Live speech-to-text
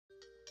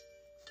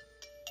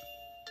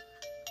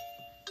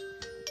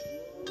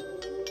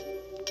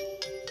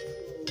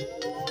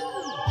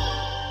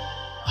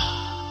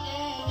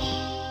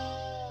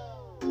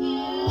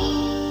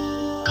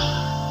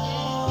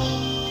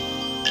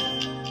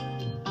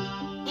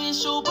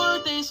it's your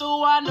birthday,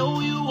 so I know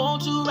you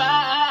want to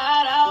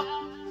ride out.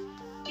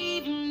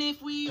 Even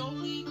if we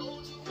only go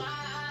to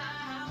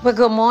ride. Well,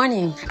 good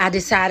morning. I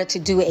decided to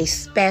do a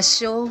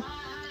special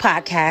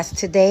podcast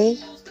today.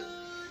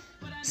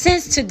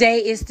 Since today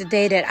is the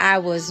day that I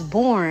was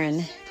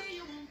born,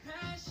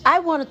 I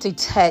wanted to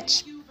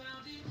touch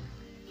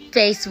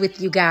base with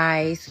you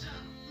guys.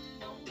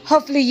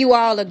 Hopefully you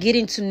all are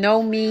getting to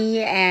know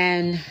me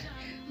and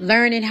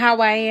learning how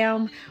I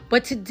am.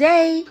 But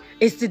today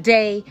is the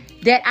day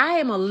that I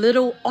am a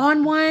little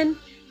on one.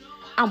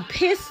 I'm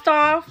pissed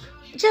off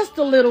just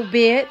a little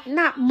bit,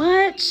 not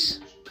much.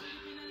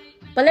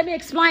 But let me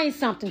explain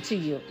something to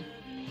you.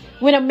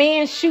 When a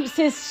man shoots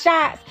his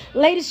shots,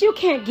 ladies, you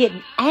can't get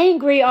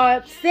angry or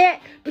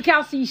upset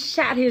because he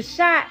shot his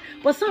shot.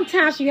 But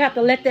sometimes you have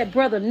to let that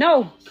brother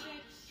know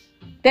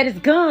that his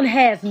gun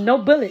has no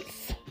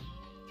bullets.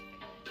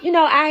 You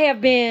know, I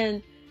have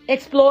been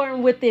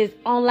exploring with this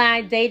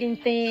online dating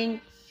thing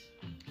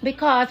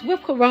because with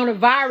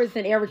coronavirus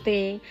and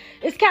everything,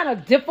 it's kind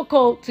of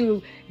difficult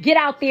to get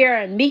out there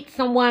and meet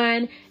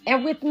someone.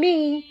 And with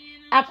me,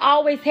 I've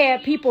always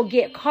had people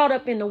get caught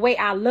up in the way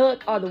I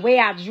look or the way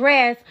I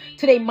dress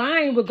till their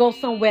mind would go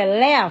somewhere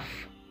left.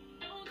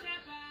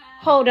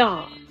 Hold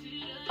on.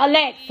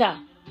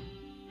 Alexa,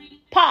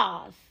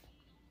 pause.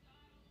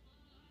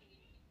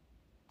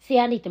 See,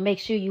 I need to make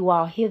sure you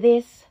all hear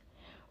this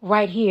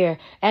right here.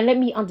 And let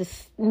me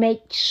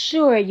make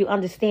sure you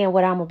understand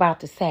what I'm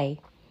about to say.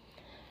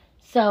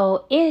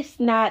 So it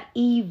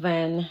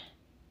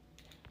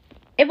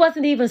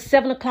wasn't even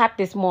 7 o'clock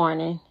this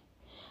morning.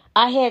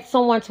 I had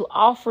someone to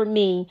offer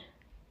me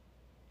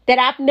that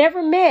I've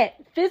never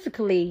met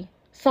physically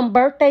some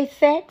birthday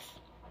sex.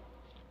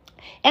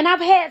 And I've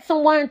had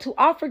someone to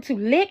offer to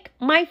lick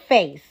my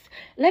face.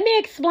 Let me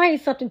explain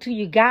something to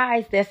you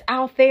guys that's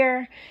out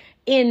there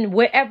in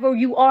wherever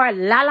you are,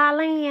 la la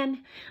land.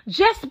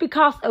 Just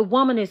because a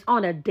woman is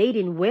on a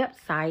dating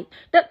website,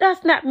 that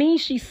does not mean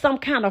she's some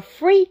kind of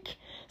freak,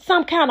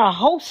 some kind of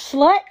hoe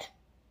slut.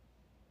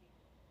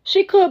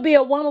 She could be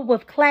a woman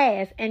with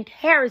class and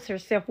carries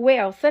herself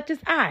well, such as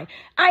I.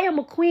 I am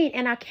a queen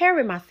and I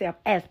carry myself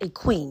as a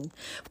queen.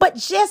 But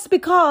just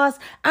because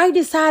I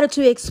decided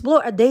to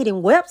explore a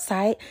dating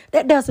website,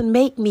 that doesn't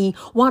make me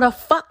want a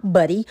fuck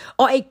buddy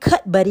or a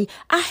cut buddy.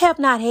 I have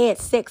not had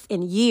sex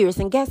in years.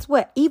 And guess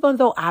what? Even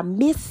though I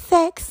miss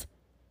sex,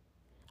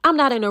 I'm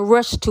not in a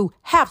rush to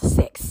have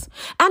sex.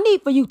 I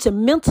need for you to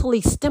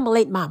mentally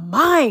stimulate my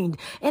mind.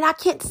 And I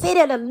can't say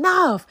that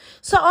enough.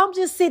 So I'm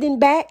just sitting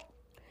back.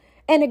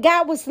 And the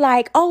guy was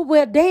like, oh,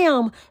 well,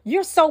 damn,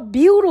 you're so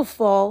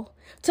beautiful.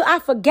 Till I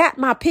forgot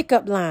my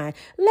pickup line.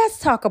 Let's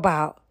talk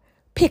about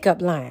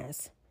pickup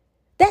lines.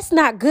 That's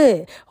not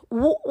good.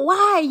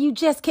 Why you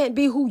just can't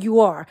be who you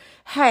are?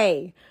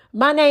 Hey,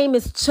 my name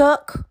is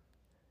Chuck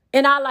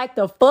and I like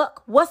to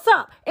fuck. What's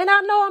up? And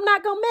I know I'm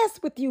not going to mess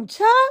with you,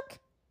 Chuck.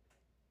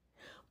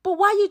 But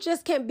why you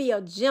just can't be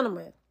a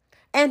gentleman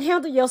and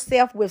handle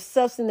yourself with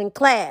substance and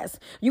class?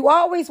 You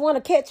always want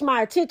to catch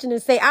my attention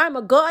and say, I'm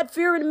a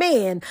God-fearing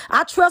man.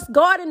 I trust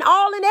God in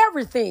all and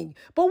everything.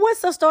 But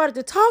once I started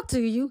to talk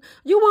to you,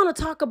 you want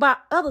to talk about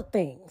other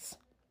things.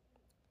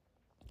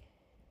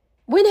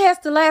 When has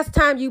the last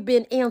time you've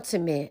been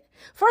intimate?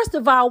 First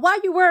of all, why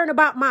you worrying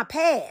about my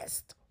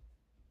past?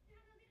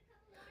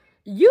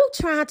 You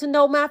trying to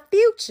know my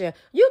future.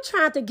 You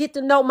trying to get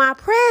to know my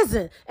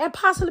present and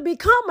possibly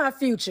become my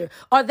future.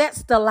 Or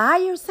that's the lie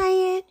you're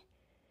saying?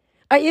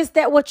 Or is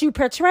that what you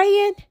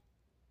portraying?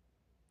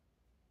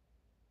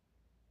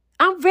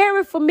 I'm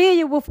very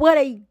familiar with what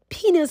a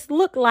penis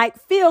look like,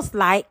 feels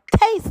like,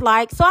 tastes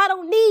like. So I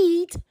don't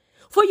need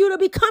for you to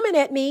be coming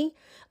at me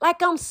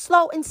like I'm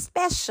slow and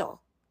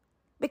special.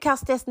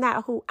 Because that's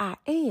not who I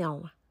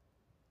am.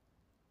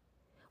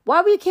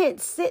 Why we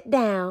can't sit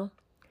down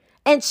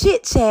and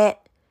chit chat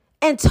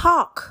and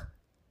talk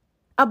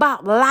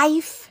about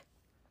life,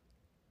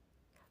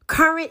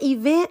 current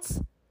events?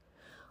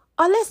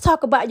 Or let's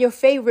talk about your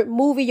favorite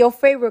movie, your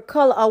favorite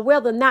color, or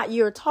whether or not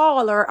you're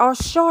taller or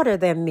shorter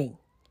than me.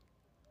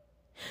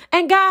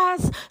 And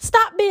guys,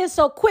 stop being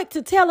so quick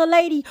to tell a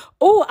lady,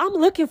 oh, I'm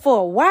looking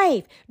for a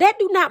wife. That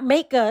do not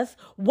make us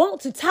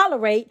want to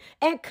tolerate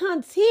and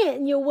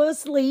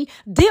continuously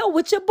deal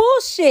with your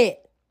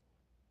bullshit.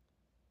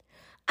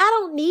 I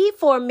don't need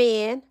for a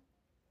man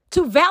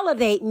to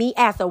validate me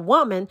as a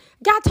woman.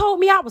 God told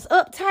me I was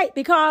uptight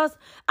because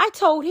I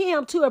told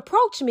him to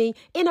approach me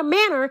in a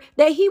manner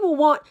that he will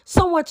want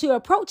someone to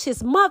approach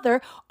his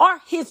mother or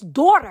his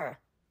daughter.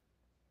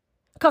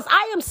 Because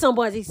I am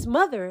somebody's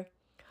mother.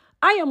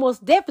 I am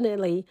most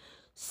definitely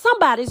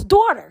somebody's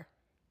daughter.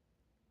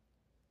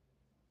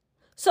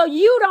 So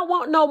you don't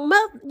want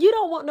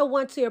no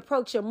one to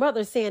approach your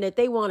mother saying that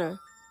they want to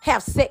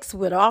have sex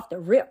with her off the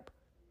rip.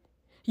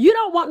 You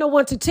don't want no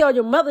one to tell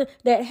your mother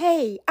that,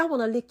 hey, I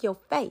want to lick your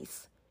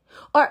face.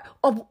 Or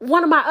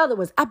one of my other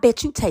ones, I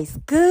bet you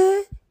taste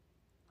good.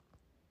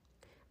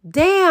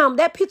 Damn,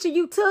 that picture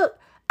you took,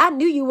 I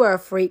knew you were a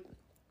freak.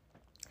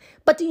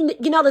 But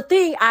you know the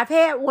thing, I've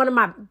had one of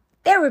my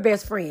They were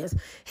best friends.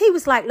 He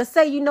was like, let's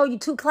say you know you're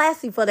too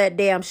classy for that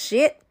damn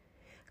shit.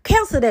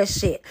 Cancel that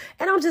shit.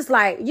 And I'm just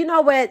like, you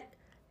know what?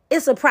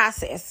 It's a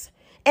process.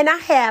 And I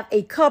have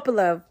a couple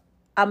of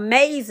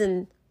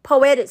amazing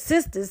poetic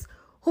sisters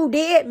who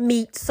did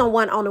meet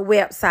someone on a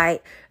website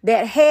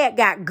that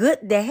had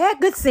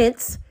good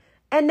sense.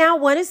 And now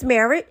one is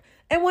married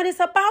and one is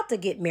about to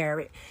get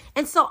married.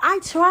 And so I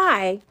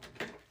try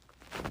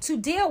to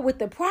deal with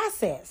the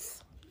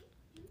process.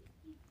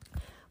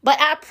 But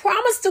I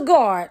promise to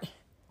God,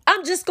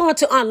 I'm just going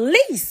to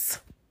unleash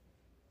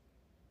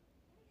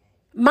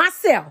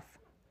myself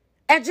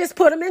and just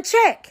put them in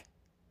check.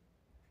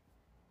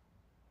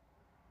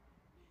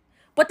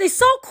 But they're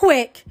so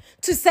quick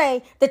to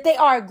say that they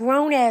are a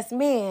grown-ass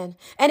man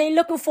and they're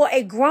looking for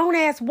a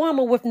grown-ass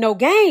woman with no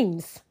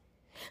games.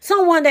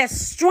 Someone that's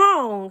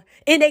strong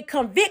in their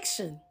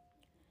conviction.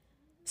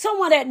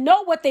 Someone that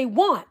know what they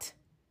want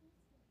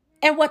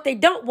and what they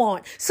don't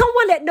want.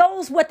 Someone that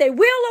knows what they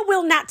will or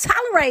will not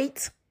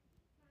tolerate.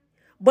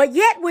 But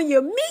yet when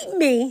you meet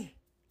me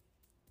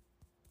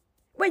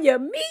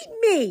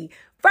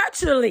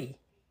virtually,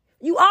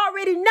 you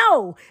already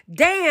know,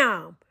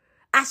 damn,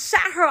 I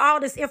shot her all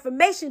this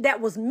information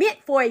that was meant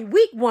for a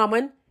weak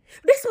woman.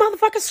 This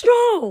motherfucker's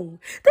strong.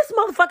 This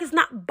motherfucker's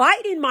not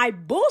biting my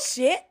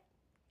bullshit.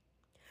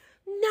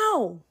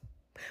 No.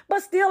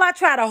 But still, I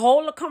try to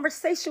hold a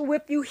conversation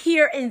with you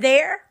here and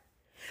there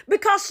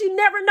because you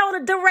never know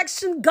the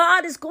direction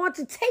God is going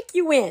to take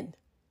you in.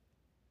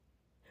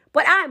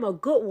 But I'm a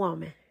good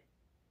woman.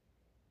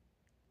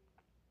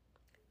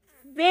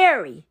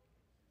 Very,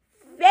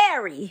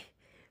 very,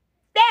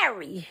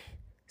 very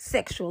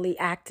sexually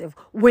active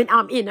when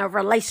I'm in a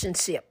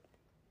relationship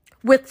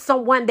with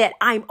someone that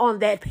I'm on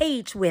that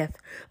page with.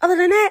 Other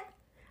than that,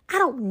 I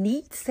don't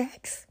need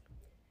sex.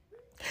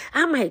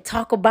 I might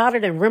talk about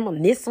it and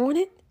reminisce on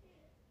it.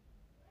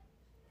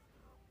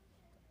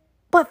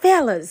 But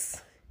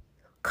fellas,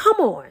 come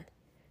on.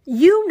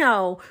 You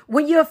know,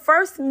 when you're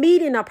first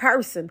meeting a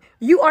person,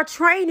 you are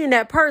training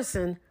that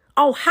person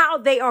on how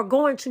they are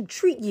going to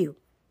treat you.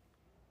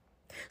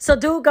 So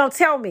dude gonna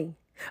tell me,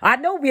 I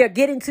know we are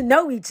getting to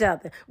know each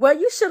other. Well,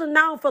 you should have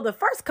known for the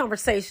first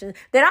conversation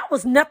that I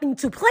was nothing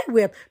to play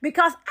with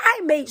because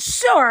I made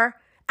sure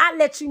I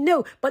let you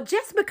know. But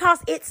just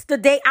because it's the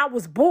day I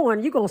was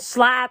born, you gonna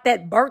slide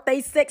that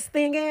birthday sex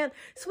thing in?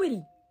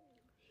 Sweetie,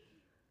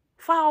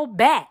 fall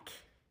back.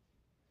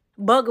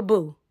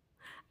 Bugaboo.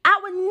 I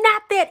was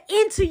not that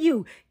into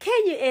you.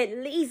 Can you at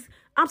least,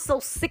 I'm so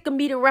sick of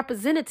meeting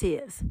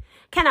representatives.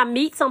 Can I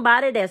meet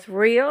somebody that's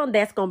real and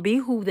that's going to be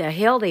who the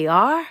hell they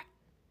are?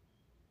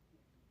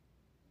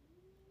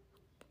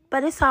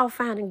 But it's all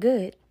fine and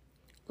good.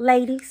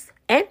 Ladies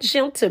and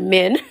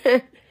gentlemen,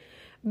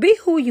 be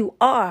who you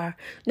are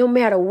no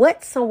matter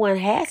what someone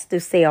has to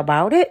say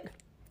about it.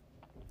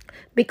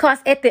 Because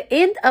at the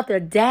end of the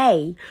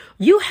day,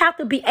 you have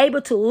to be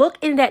able to look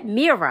in that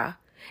mirror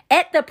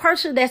at the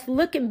person that's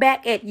looking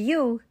back at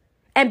you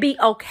and be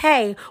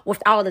okay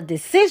with all the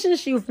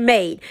decisions you've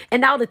made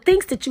and all the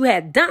things that you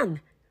have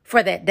done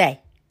for that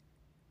day.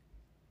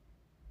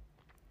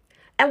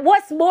 And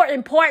what's more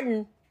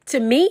important to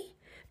me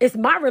is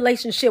my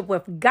relationship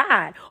with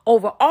God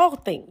over all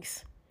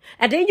things.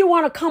 And then you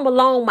want to come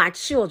along, my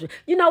children.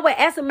 You know what?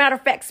 As a matter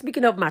of fact,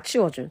 speaking of my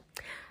children,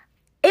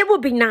 it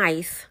would be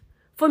nice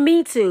for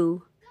me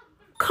to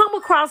come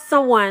across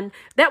someone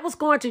that was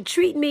going to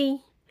treat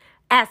me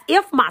as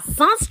if my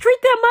sons treat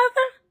their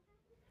mother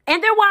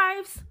and their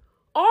wives,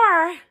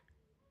 or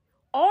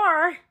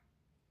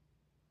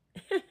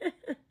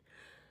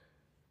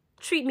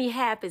treat me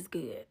half as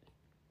good.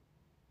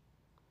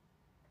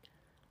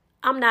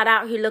 I'm not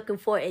out here looking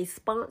for a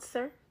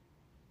sponsor.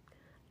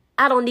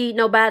 I don't need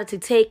nobody to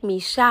take me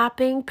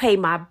shopping, pay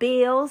my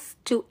bills,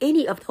 do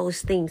any of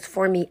those things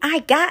for me. I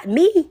got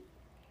me.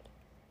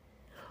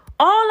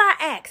 All I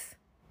ask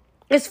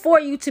is for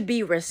you to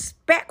be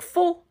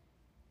respectful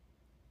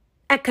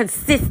and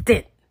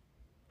consistent.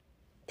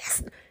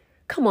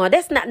 Come on,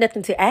 that's not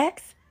nothing to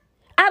ask.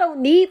 I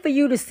don't need for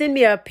you to send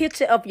me a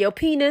picture of your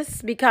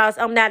penis because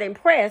I'm not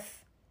impressed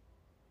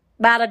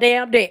by the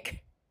damn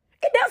dick.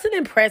 It doesn't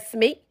impress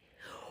me.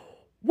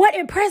 What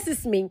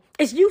impresses me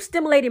is you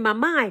stimulating my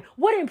mind.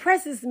 What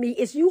impresses me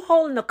is you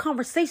holding a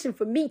conversation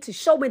for me to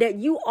show me that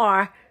you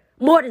are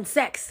more than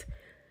sex.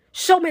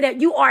 Show me that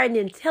you are an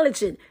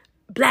intelligent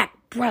black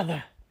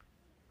brother.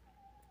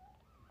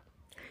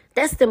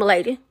 That's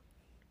stimulating.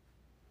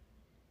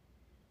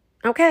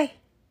 Okay?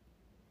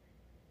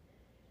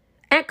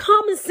 And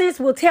common sense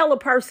will tell a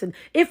person,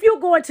 if you're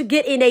going to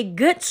get in a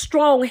good,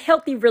 strong,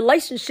 healthy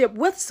relationship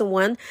with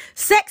someone,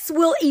 sex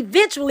will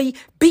eventually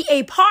be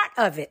a part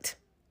of it.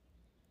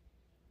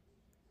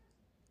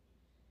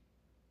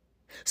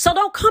 So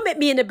don't come at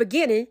me in the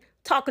beginning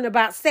talking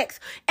about sex.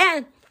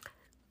 And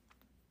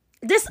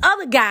this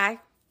other guy,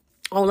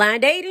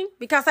 online dating,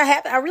 because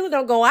I really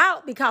don't go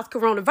out because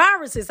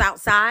coronavirus is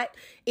outside.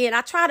 And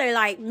I try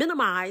to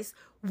minimize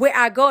where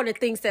I go and the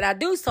things that I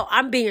do. So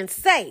I'm being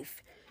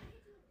safe.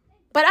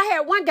 But I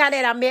had one guy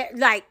that I met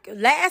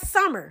last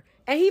summer.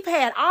 And he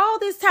had all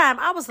this time.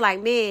 I was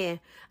like, man,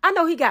 I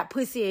know he got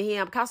pussy in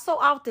him, because so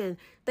often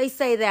they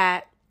say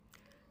that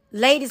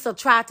ladies will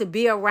try to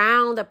be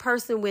around a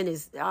person when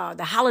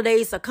the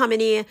holidays are coming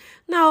in.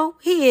 No,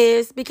 he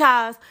is,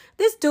 because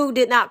this dude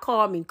did not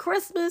call me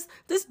Christmas.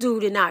 This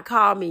dude did not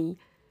call me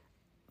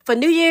for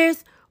New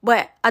Year's.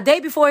 But a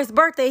day before his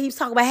birthday, he was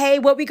talking about, hey,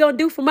 what we going to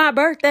do for my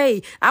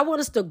birthday? I want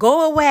us to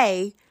go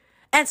away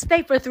and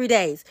stay for 3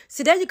 days.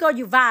 See, there you go.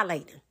 You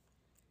violating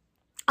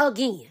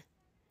again.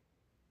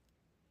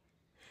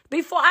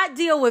 Before I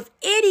deal with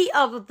any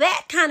of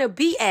that kind of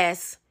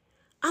BS,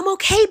 I'm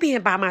okay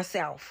being by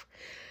myself.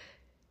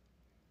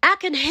 I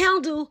can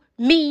handle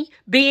me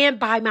being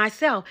by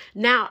myself.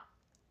 Now,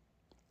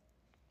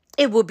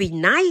 it would be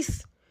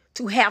nice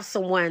to have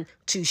someone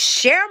to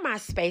share my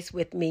space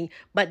with me,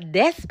 but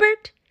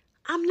desperate,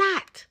 I'm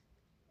not.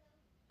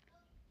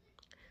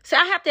 So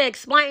I have to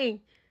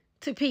explain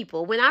to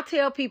people. When I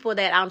tell people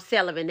that I'm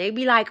celibate, they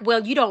be like,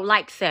 well, you don't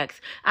like sex.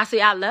 I say,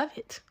 I love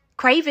it,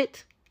 crave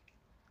it,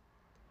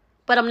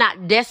 but I'm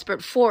not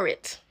desperate for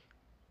it.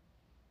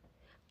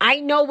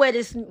 I know what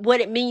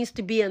it means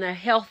to be in a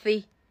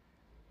healthy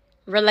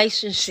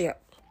relationship.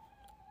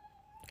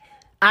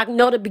 I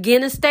know the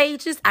beginning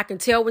stages. I can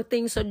tell when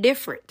things are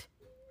different.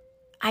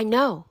 I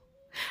know.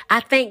 I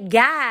thank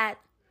God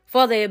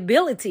for the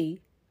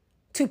ability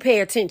to pay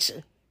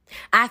attention.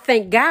 I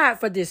thank God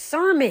for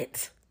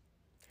discernment.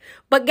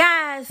 But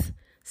guys,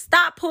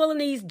 stop pulling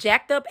these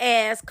jacked up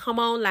ass come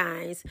on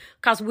lines.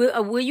 Because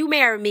will you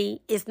marry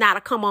me? It's not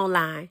a come on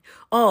line.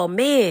 Oh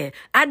man,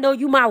 I know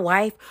you my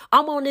wife.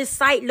 I'm on this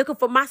site looking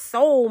for my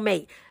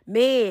soulmate.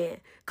 Man,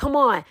 come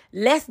on.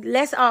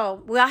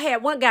 I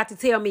had one guy to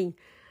tell me,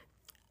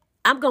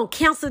 I'm going to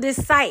cancel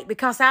this site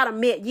because I done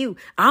met you.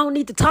 I don't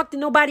need to talk to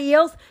nobody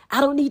else. I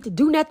don't need to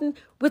do nothing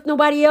with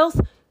nobody else.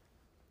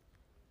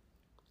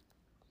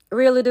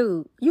 Really,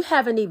 dude, you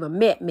haven't even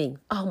met me.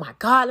 Oh, my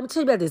God. Let me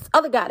tell you about this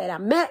other guy that I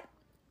met.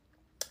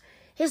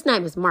 His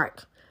name is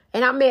Mark.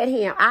 And I met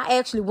him. I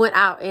actually went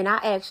out and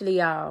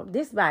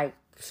this like,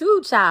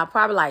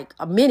 probably like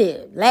a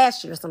minute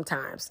last year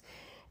sometimes.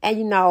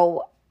 And,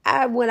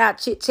 I went out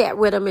chit-chat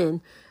with him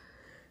and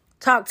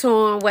talked to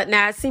him,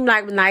 whatnot. It seemed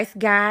like a nice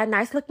guy,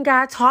 nice looking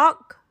guy.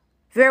 Talk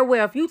very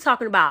well. If you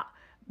talking about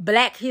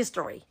Black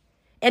history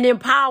and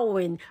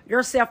empowering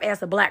yourself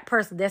as a Black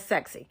person, that's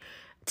sexy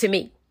to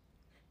me.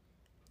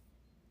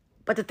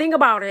 But the thing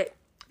about it,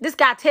 this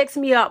guy texted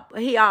me up.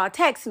 He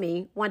texted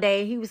me one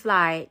day. He was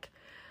like,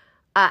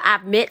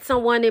 I've met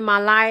someone in my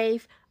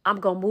life. I'm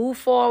going to move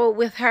forward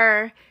with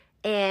her.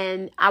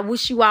 And I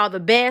wish you all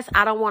the best.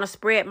 I don't want to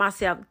spread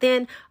myself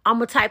thin.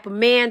 I'm a type of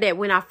man that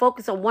when I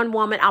focus on one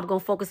woman, I'm going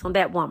to focus on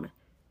that woman.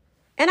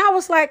 And I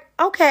was like,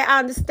 okay, I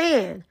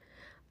understand.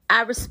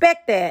 I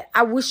respect that.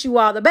 I wish you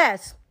all the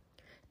best.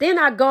 Then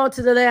I go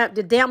to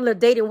the damn little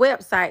dating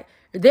website.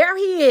 There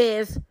he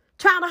is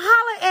trying to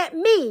holler at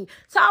me.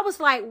 So I was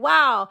like,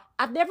 wow,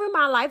 I've never in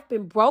my life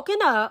been broken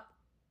up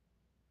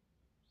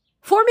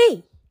for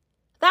me.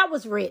 That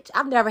was rich.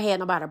 I've never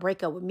had nobody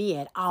break up with me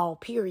at all,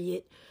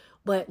 period.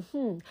 But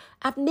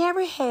I've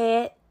never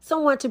had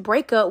someone to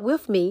break up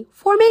with me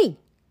for me.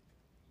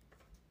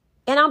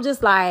 And I'm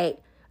just like,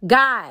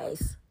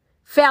 guys,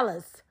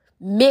 fellas,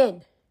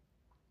 men,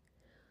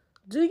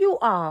 do you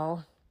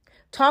all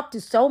talk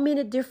to so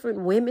many different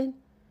women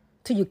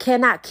till you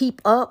cannot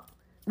keep up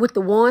with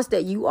the ones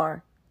that you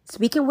are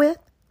speaking with?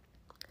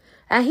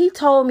 And he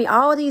told me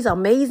all these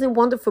amazing,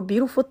 wonderful,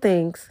 beautiful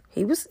things.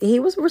 He was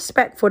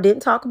respectful,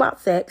 didn't talk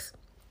about sex.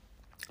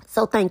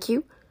 So thank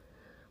you.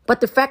 But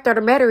the fact of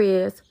the matter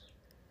is,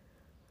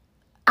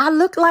 I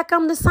look like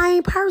I'm the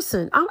same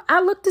person.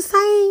 I look the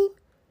same.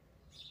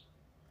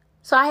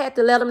 So I had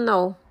to let him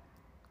know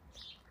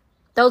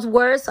those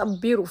words are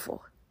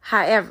beautiful.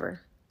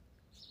 However,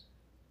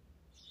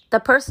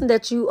 the person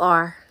that you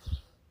are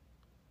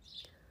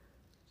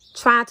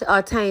trying to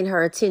attain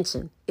her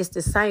attention is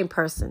the same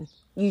person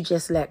you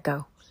just let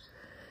go.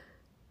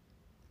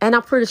 And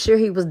I'm pretty sure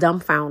he was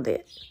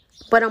dumbfounded.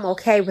 But I'm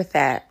okay with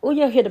that. Oh,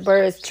 you'll hear the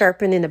birds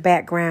chirping in the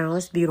background.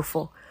 It's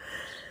beautiful.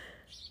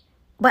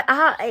 But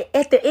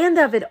at the end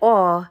of it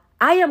all,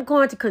 I am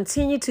going to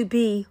continue to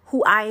be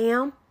who I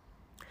am.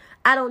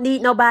 I don't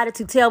need nobody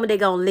to tell me they're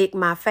going to lick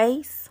my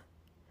face.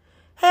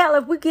 Hell,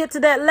 if we get to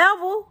that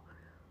level,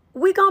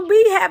 we're going to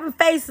be having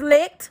face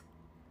licked.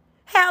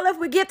 Hell, if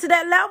we get to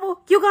that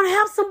level, you're going to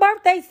have some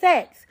birthday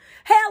sex.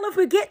 Hell, if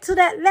we get to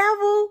that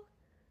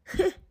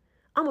level,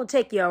 I'm going to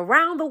take you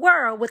around the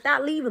world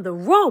without leaving the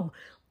room.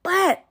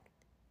 But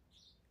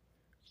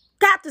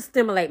got to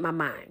stimulate my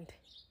mind.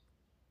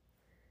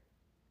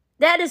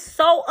 That is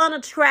so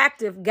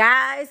unattractive,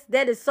 guys.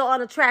 That is so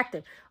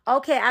unattractive.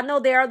 Okay, I know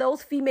there are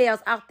those females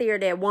out there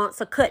that wants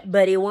a cut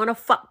buddy, want a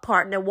fuck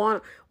partner,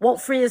 want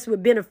friends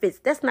with benefits.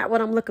 That's not what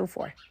I'm looking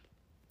for.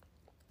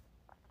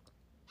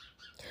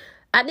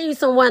 I need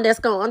someone that's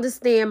going to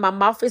understand my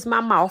mouth is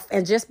my mouth.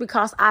 And just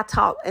because I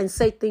talk and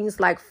say things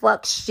like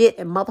fuck, shit,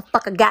 and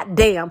motherfucker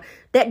goddamn,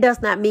 that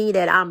does not mean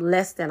that I'm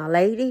less than a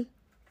lady.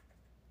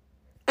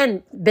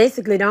 And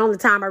basically the only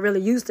time I really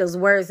use those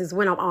words is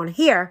when I'm on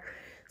here.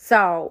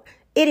 So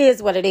it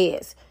is what it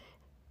is.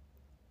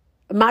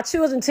 My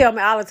children tell me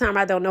all the time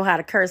I don't know how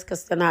to curse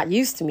because they're not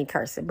used to me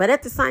cursing. But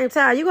at the same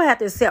time, you're going to have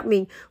to accept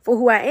me for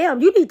who I am.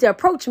 You need to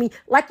approach me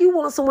like you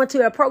want someone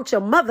to approach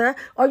your mother,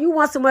 or you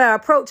want someone to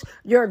approach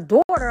your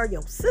daughter or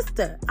your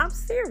sister. I'm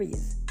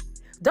serious.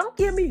 Don't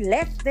give me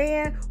less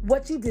than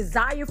what you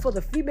desire for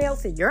the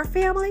females in your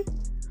family.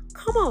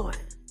 Come on.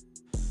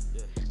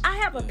 I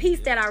have a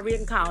piece that I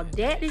written called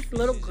Daddy's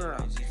Little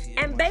Girl.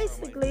 And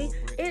basically,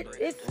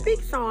 it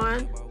speaks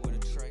on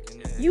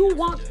you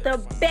want the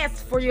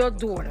best for your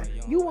daughter.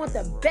 You want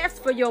the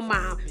best for your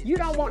mom. You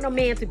don't want no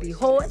man to be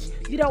harsh.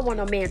 You don't want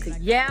no man to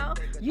yell.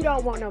 You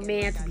don't want no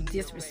man to be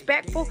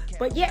disrespectful.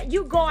 But yet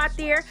you go out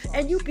there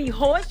and you be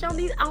harsh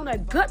on a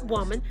good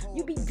woman.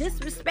 You be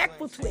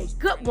disrespectful to a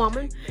good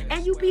woman.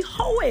 And you be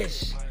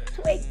hoish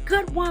to a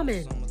good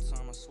woman.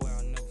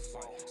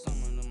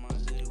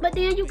 But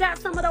then you got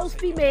some of those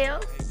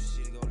females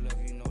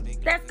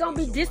that's going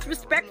to be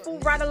disrespectful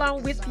right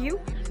along with you.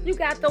 You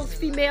got those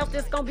females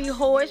that's going to be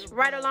hoish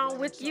right along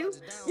with you.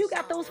 You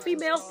got those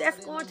females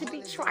that's going to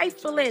be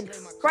trifling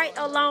right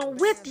along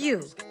with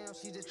you.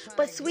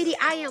 But sweetie,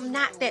 I am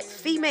not that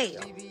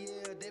female.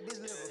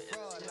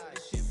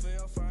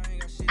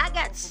 I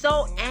got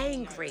so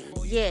angry.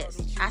 Yes,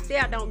 I say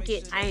I don't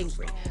get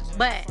angry,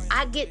 but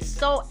I get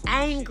so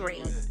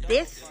angry.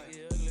 This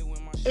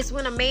is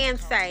when a man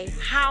say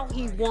how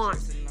he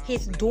wants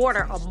his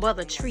daughter or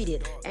mother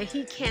treated, and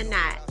he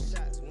cannot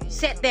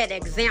set that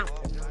example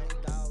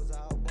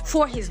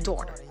for his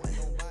daughter,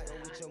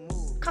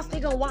 because they're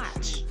gonna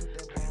watch.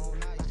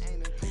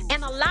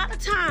 And a lot of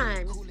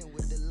times,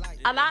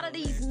 a lot of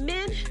these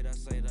men,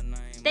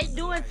 they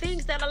doing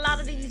things that a lot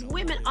of these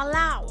women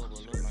allow.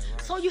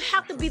 So you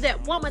have to be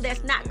that woman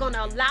that's not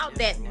gonna allow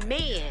that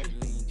man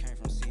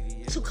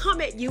to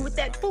come at you with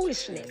that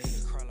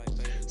foolishness.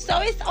 So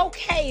it's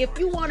okay if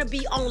you want to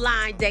be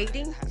online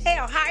dating.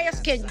 Hell, how else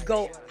can you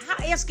go? How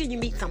else can you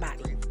meet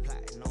somebody?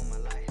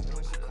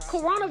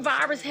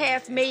 Coronavirus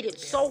has made it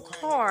so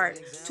hard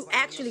to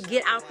actually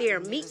get out there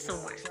and meet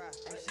someone.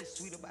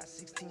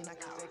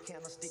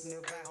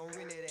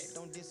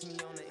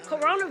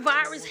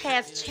 Coronavirus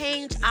has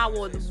changed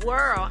our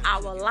world,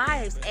 our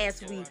lives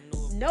as we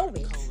know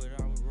it.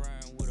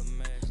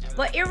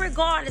 But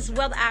irregardless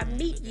whether I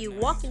meet you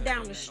walking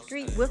down the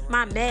street with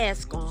my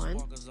mask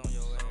on,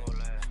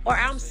 or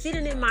I'm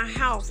sitting in my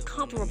house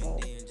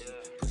comfortable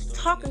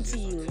talking to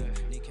you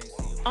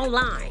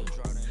online,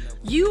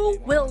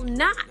 you will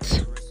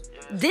not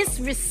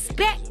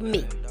disrespect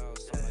me.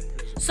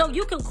 So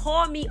you can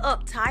call me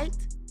uptight.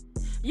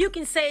 You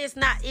can say it's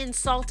not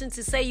insulting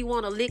to say you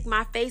want to lick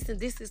my face, and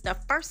this is the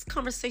first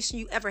conversation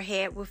you ever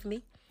had with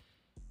me.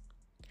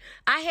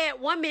 I had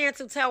one man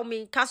to tell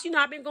me, because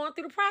I've been going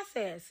through the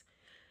process.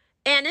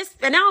 And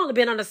I only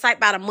been on the site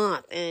about a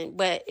month,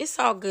 but it's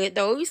all good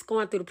though. He's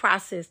going through the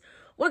process.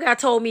 One guy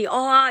told me,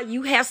 "Oh,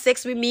 you have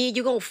sex with me,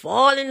 you're gonna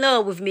fall in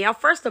love with me."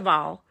 First of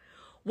all,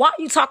 why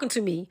are you talking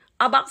to me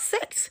about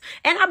sex?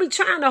 And I be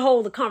trying to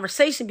hold the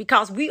conversation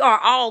because we are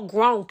all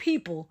grown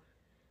people.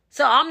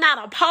 So I'm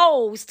not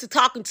opposed to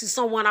talking to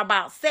someone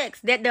about sex.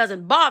 That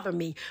doesn't bother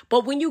me.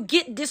 But when you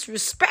get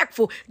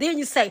disrespectful, then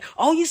you say,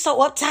 "Oh, you so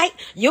uptight.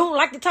 You don't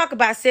like to talk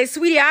about sex."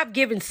 Sweetie, I've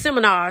given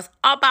seminars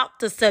about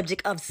the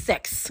subject of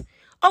sex.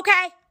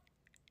 Okay?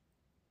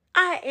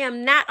 I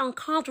am not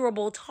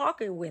uncomfortable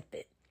talking with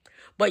it.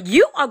 But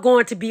you are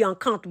going to be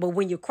uncomfortable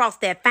when you cross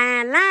that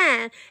fine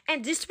line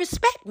and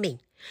disrespect me.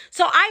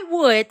 So I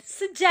would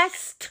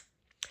suggest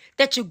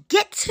that you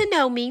get to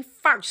know me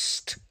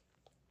first.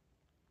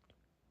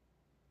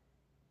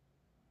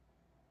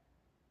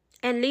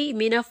 And leave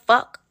me the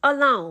fuck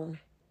alone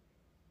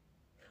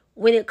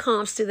when it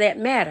comes to that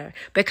matter.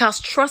 Because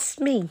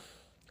trust me,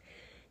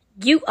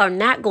 you are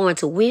not going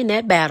to win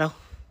that battle.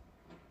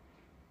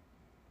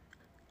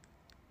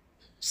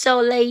 So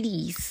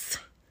ladies,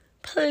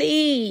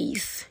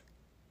 please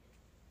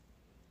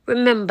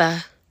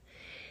remember,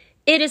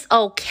 it is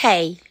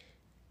okay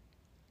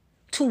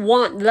to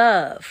want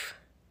love.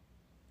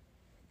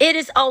 It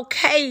is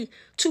okay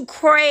to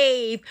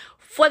crave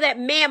for that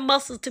man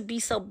muscle to be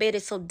so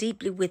embedded so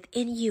deeply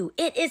within you.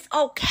 It is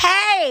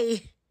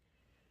okay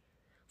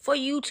for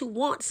you to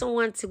want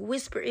someone to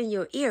whisper in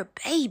your ear,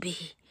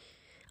 "Baby,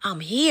 I'm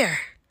here."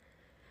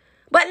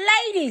 But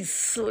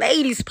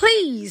ladies,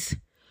 please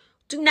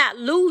do not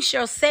lose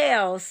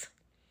yourselves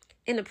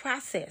in the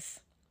process.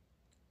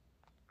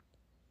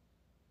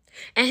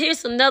 And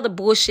here's another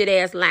bullshit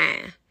ass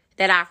line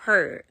that I've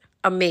heard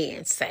a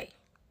man say.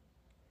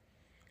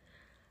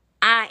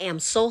 "I am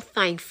so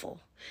thankful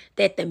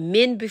that the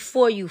men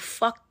before you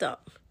fucked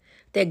up,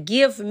 that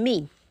give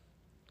me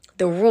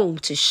the room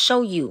to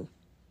show you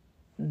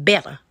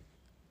better."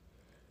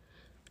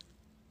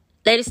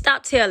 Ladies,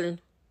 stop telling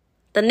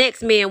the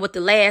next man what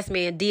the last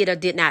man did or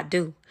did not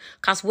do.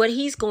 Because what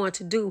he's going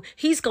to do,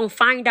 he's going to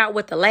find out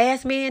what the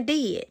last man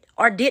did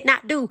or did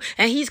not do.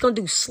 And he's going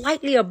to do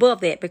slightly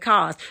above that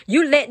because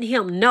you're letting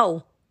him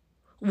know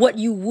what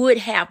you would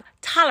have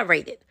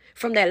tolerated.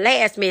 from that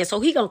last man. So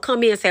he gonna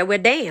come in and say, well,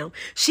 damn,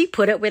 she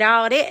put up with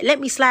all that. Let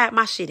me slide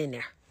my shit in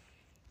there.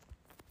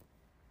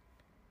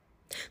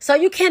 So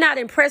you cannot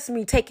impress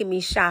me taking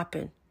me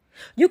shopping.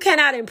 You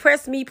cannot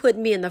impress me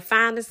putting me in the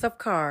finest of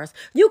cars.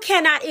 You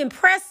cannot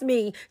impress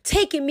me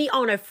taking me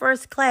on a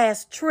first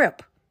class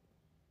trip.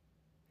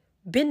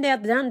 Been there,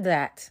 done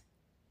that.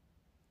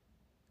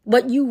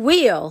 But you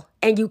will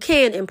and you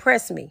can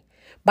impress me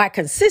by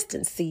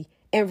consistency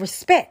and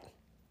respect.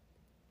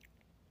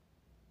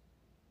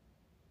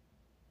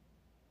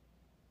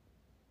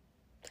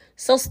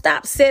 So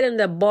stop setting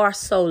the bar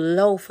so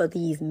low for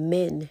these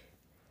men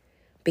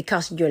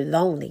because you're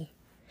lonely.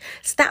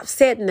 Stop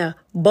setting the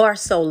bar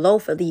so low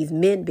for these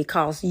men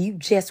because you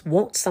just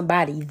want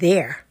somebody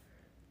there.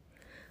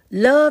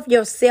 Love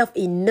yourself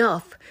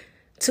enough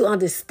to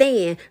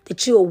understand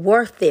that you are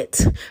worth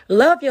it.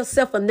 Love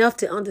yourself enough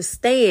to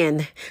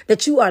understand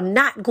that you are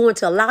not going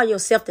to allow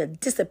yourself to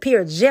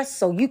disappear just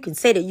so you can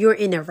say that you're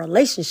in a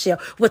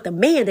relationship with a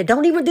man that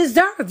don't even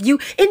deserve you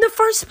in the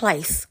first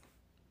place.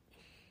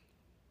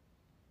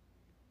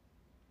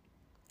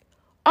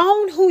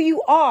 Own who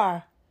you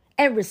are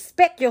and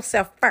respect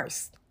yourself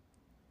first.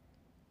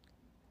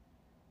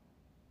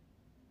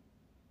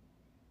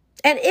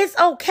 And it's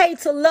okay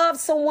to love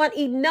someone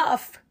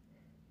enough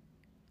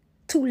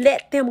to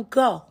let them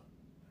go.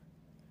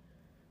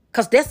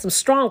 Because that's some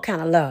strong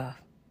kind of love.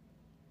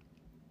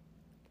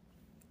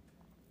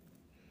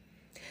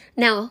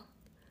 Now,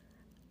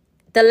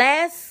 the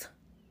last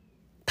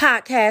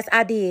podcast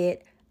I did,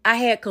 I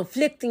had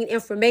conflicting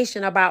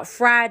information about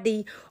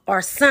Friday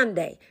or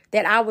Sunday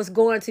that I was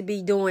going to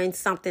be doing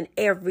something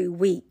every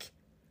week.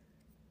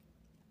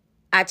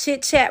 I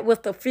chit-chat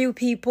with a few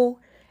people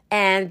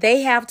and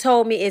they have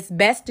told me it's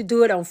best to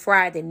do it on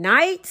Friday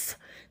nights.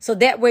 So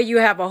that way you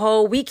have a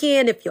whole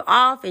weekend if you're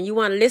off and you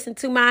want to listen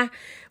to my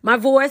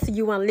voice and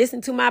you want to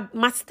listen to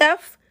my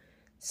stuff.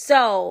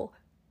 So,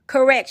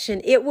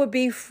 correction, it would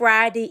be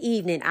Friday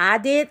evening. I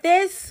did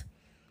this.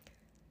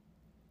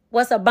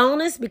 What's a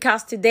bonus?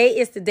 Because today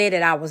is the day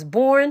that I was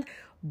born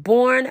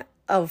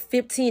of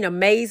 15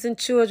 amazing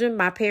children.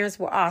 My parents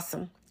were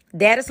awesome.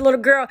 Daddy's little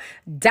girl,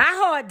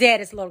 diehard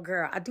daddy's little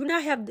girl. I do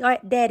not have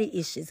daddy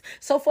issues.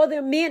 So for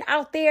the men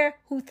out there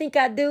who think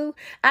I do,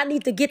 I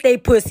need to get their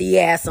pussy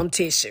ass some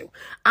tissue.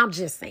 I'm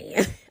just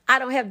saying. I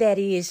don't have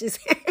daddy issues.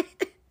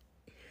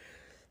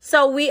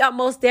 So we are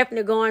most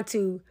definitely going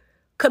to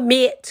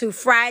commit to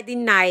Friday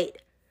night,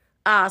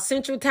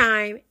 Central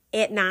Time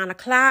at 9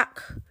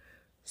 o'clock.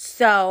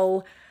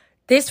 So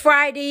this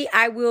Friday,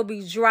 I will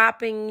be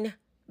dropping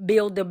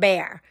Build a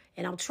Bear.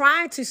 And I'm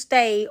trying to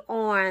stay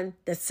on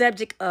the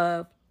subject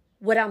of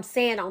what I'm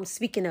saying I'm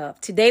speaking of.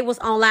 Today was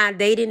online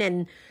dating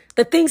and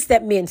the things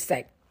that men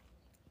say.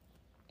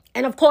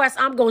 And of course,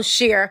 I'm going to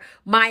share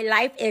my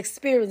life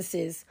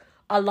experiences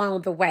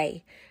along the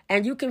way.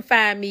 And you can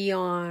find me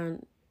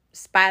on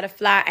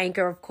Spotify,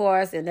 Anchor, of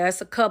course. And there's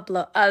a couple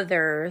of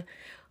other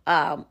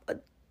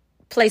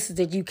places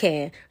that you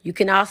can. You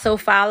can also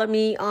follow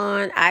me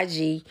on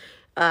IG.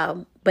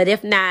 But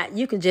if not,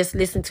 you can just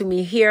listen to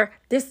me here.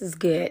 This is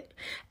good.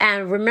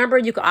 And remember,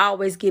 you can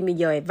always give me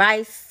your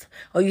advice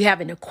or you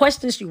have any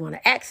questions you want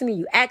to ask me,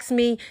 you ask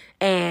me.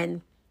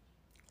 And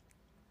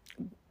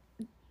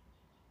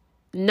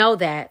know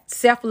that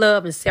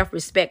self-love and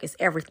self-respect is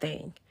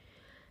everything.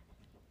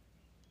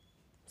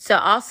 So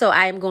also,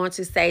 I am going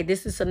to say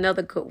this is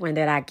another good one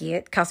that I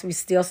get because we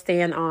still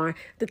stand on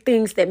the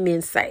things that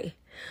men say.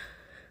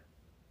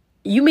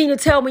 You mean to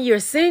tell me you're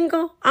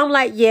single? I'm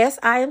like, yes,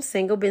 I am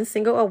single. Been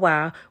single a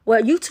while.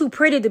 Well, you too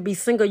pretty to be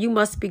single. You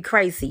must be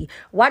crazy.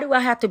 Why do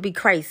I have to be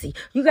crazy?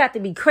 You got to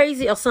be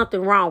crazy or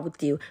something wrong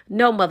with you.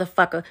 No,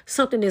 motherfucker.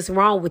 Something is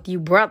wrong with you,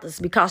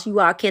 brothers, because you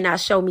all cannot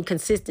show me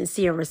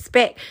consistency and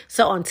respect.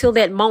 So until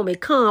that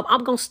moment come,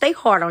 I'm going to stay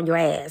hard on your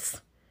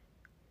ass.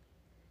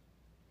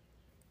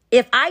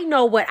 If I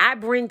know what I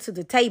bring to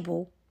the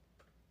table,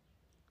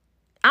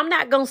 I'm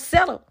not going to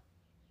settle.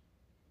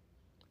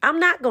 I'm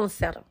not going to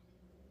settle.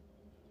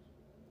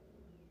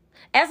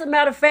 As a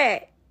matter of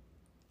fact,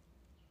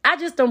 I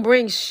just don't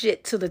bring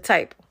shit to the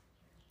table.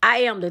 I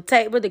am the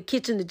table, the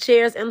kitchen, the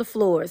chairs, and the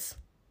floors.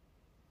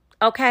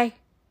 Okay?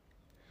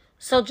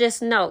 So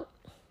just know,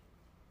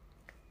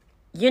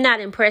 you're not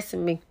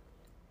impressing me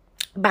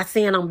by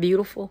saying I'm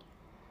beautiful.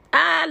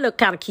 I look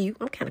kind of cute.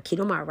 I'm kind of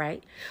cute. I'm all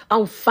right.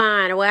 I'm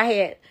fine. Well,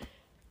 I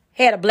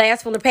had a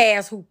blast from the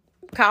past who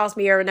calls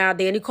me every now and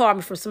then. He called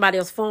me from somebody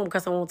else's phone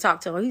because I won't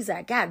talk to him. He's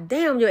like, God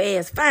damn, your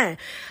ass fine.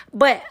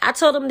 But I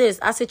told him this.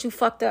 I said, you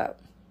fucked up.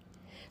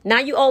 Now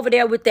you over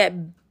there with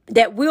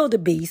that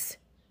wildebeest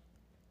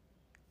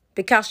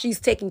because she's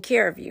taking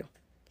care of you.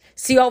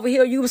 See, over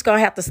here, you was going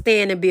to have to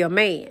stand and be a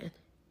man.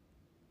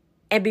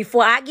 And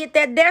before I get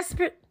that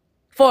desperate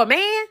for a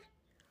man,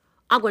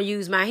 I'm going to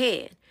use my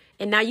hand.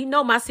 And now you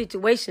know my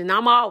situation.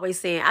 I'm always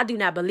saying I do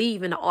not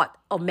believe in the art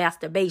of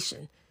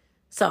masturbation.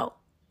 So,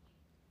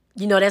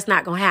 you know that's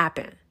not going to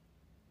happen.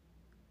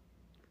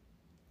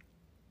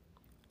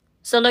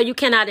 So, no, you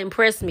cannot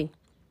impress me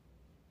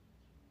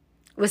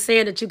with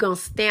saying that you're going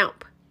to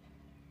stamp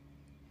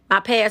my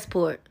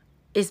passport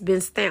It's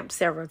been stamped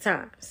several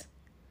times.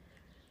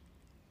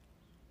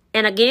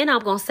 And again, I'm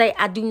going to say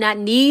I do not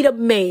need a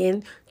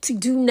man to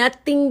do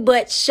nothing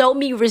but show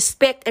me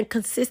respect and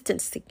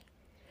consistency.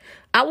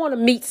 I want to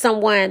meet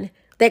someone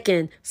that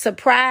can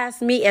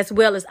surprise me as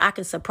well as I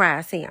can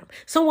surprise him.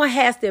 Someone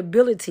has the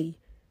ability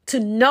to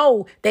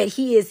know that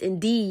he is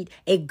indeed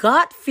a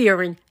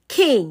God-fearing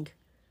king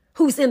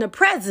who's in the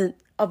presence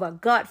of a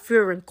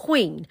God-fearing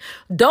queen.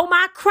 Though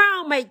my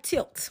crown may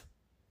tilt,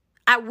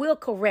 I will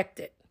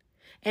correct it.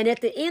 And at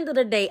the end of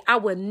the day, I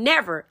will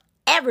never,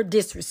 ever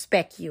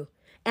disrespect you.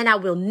 And I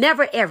will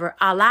never, ever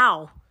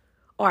allow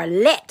or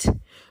let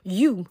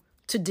you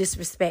to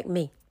disrespect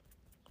me.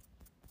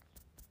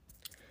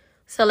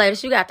 So,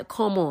 ladies, you got to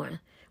come on.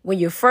 When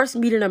you're first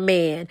meeting a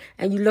man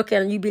and you look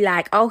at him, you be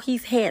like, oh,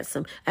 he's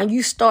handsome. And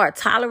you start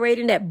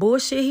tolerating that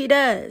bullshit he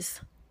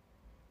does.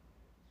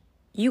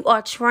 You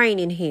are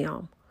training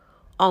him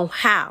on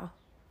how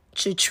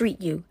to treat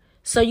you.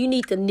 So you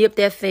need to nip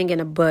that thing in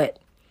the butt.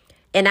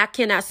 And I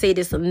cannot say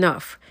this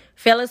enough.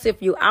 Fellas,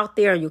 if you're out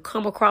there and you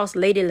come across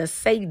Lady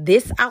Lasay,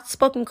 this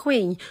outspoken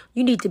queen,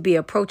 you need to be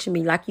approaching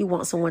me like you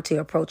want someone to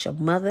approach your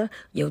mother,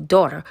 your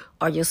daughter,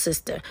 or your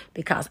sister.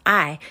 Because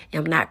I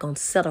am not going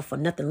to settle for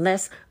nothing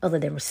less other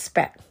than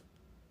respect.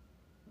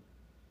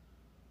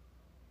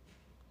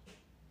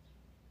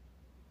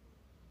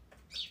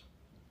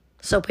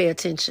 So pay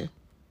attention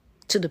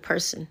to the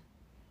person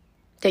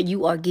that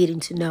you are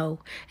getting to know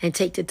and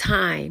take the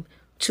time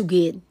to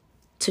get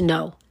to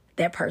know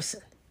that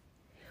person.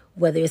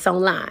 Whether it's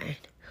online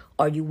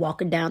or you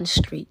walking down the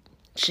street,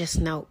 just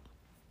know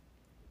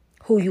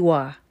who you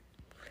are.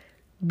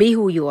 Be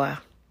who you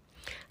are.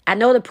 I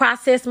know the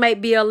process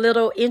might be a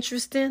little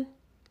interesting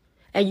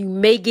and you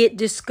may get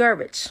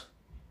discouraged.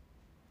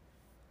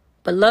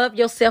 But love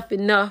yourself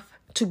enough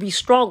to be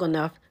strong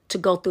enough to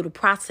go through the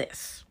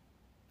process.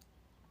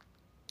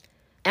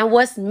 And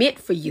what's meant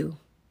for you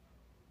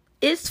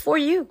is for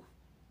you.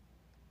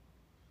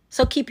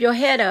 So keep your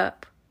head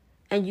up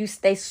and you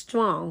stay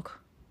strong.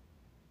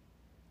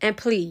 And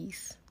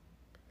please,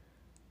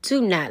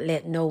 do not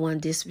let no one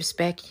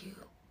disrespect you.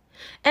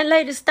 And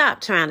ladies, stop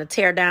trying to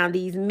tear down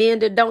these men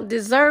that don't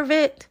deserve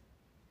it.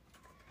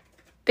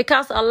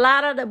 Because a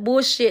lot of the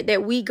bullshit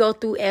that we go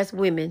through as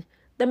women,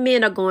 the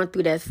men are going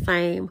through that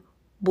same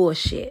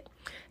bullshit.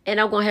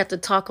 And I'm going to have to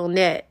talk on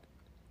that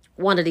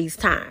one of these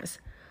times.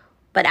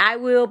 But I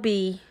will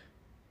be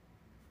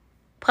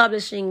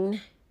publishing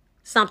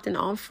something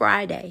on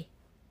Friday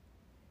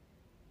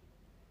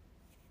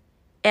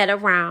at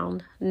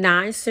around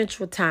 9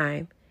 Central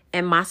Time.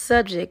 And my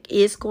subject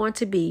is going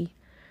to be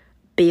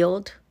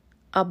Build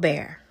a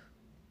Bear.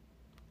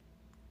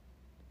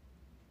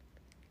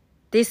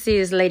 This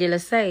is Lady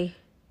Lasay,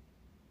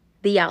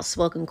 the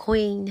outspoken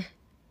queen,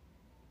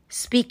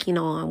 speaking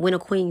on When a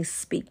Queen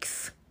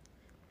Speaks.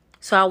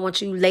 So I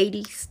want you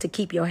ladies to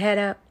keep your head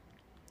up,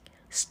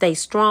 stay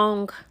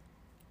strong,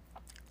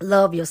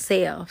 love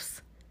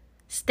yourselves,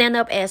 stand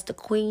up as the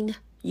queen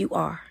you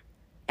are.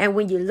 And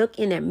when you look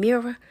in that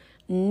mirror,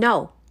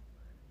 know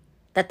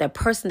that the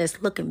person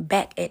that's looking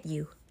back at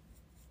you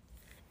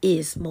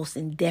is most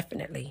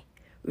indefinitely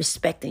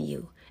respecting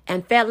you.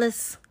 And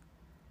fellas,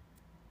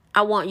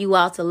 I want you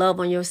all to love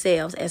on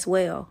yourselves as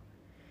well.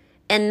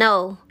 And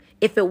know,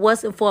 if it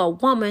wasn't for a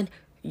woman,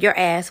 your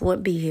ass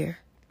wouldn't be here.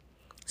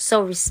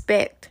 So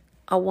respect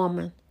a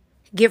woman.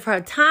 Give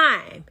her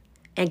time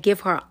and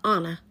give her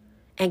honor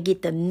and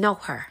get to know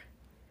her.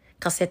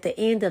 Because at the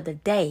end of the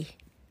day,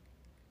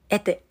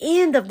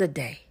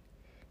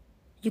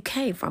 you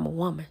came from a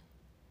woman.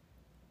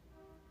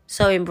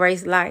 So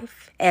embrace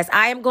life as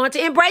I am going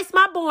to embrace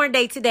my born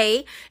day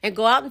today and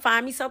go out and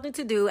find me something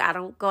to do. I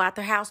don't go out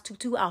the house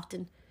too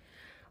often.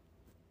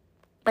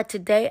 But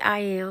today I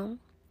am.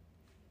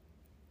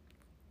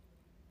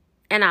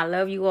 And I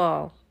love you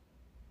all.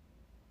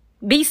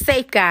 Be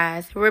safe,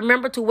 guys.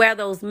 Remember to wear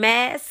those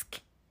masks.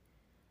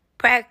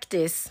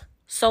 Practice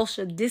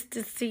social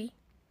distancing.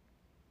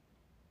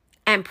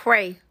 And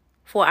pray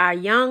for our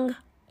young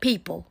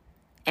people.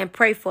 And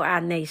pray for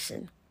our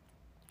nation.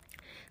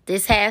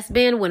 This has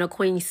been When a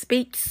Queen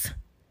Speaks.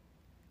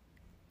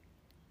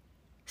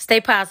 Stay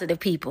positive,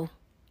 people.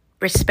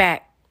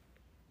 Respect.